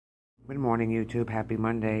Good morning, YouTube. Happy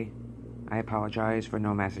Monday. I apologize for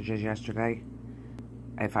no messages yesterday.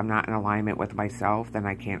 If I'm not in alignment with myself, then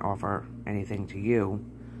I can't offer anything to you.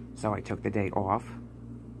 So I took the day off,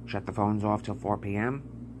 shut the phones off till 4 p.m.,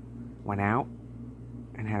 went out,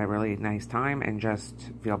 and had a really nice time and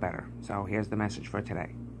just feel better. So here's the message for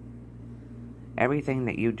today. Everything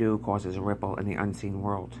that you do causes a ripple in the unseen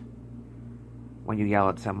world. When you yell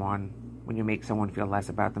at someone, when you make someone feel less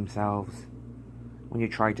about themselves, when you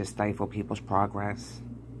try to stifle people's progress,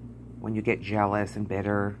 when you get jealous and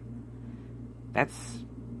bitter, that's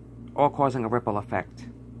all causing a ripple effect.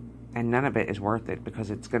 And none of it is worth it because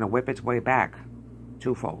it's going to whip its way back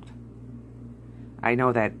twofold. I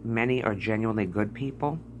know that many are genuinely good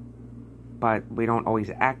people, but we don't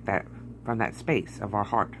always act that from that space of our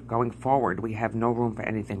heart. Going forward, we have no room for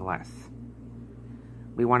anything less.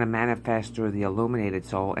 We want to manifest through the illuminated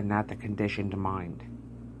soul and not the conditioned mind.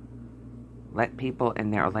 Let people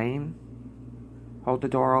in their lane. Hold the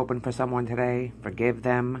door open for someone today. Forgive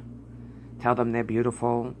them. Tell them they're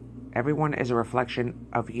beautiful. Everyone is a reflection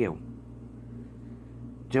of you.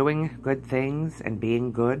 Doing good things and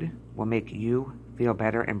being good will make you feel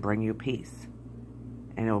better and bring you peace.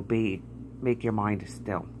 And it'll make your mind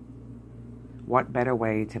still. What better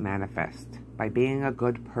way to manifest? By being a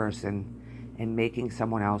good person and making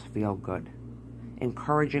someone else feel good.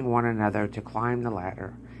 Encouraging one another to climb the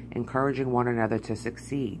ladder. Encouraging one another to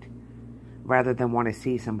succeed, rather than want to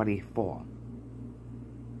see somebody fall.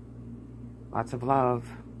 Lots of love.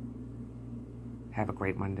 Have a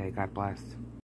great Monday. God bless.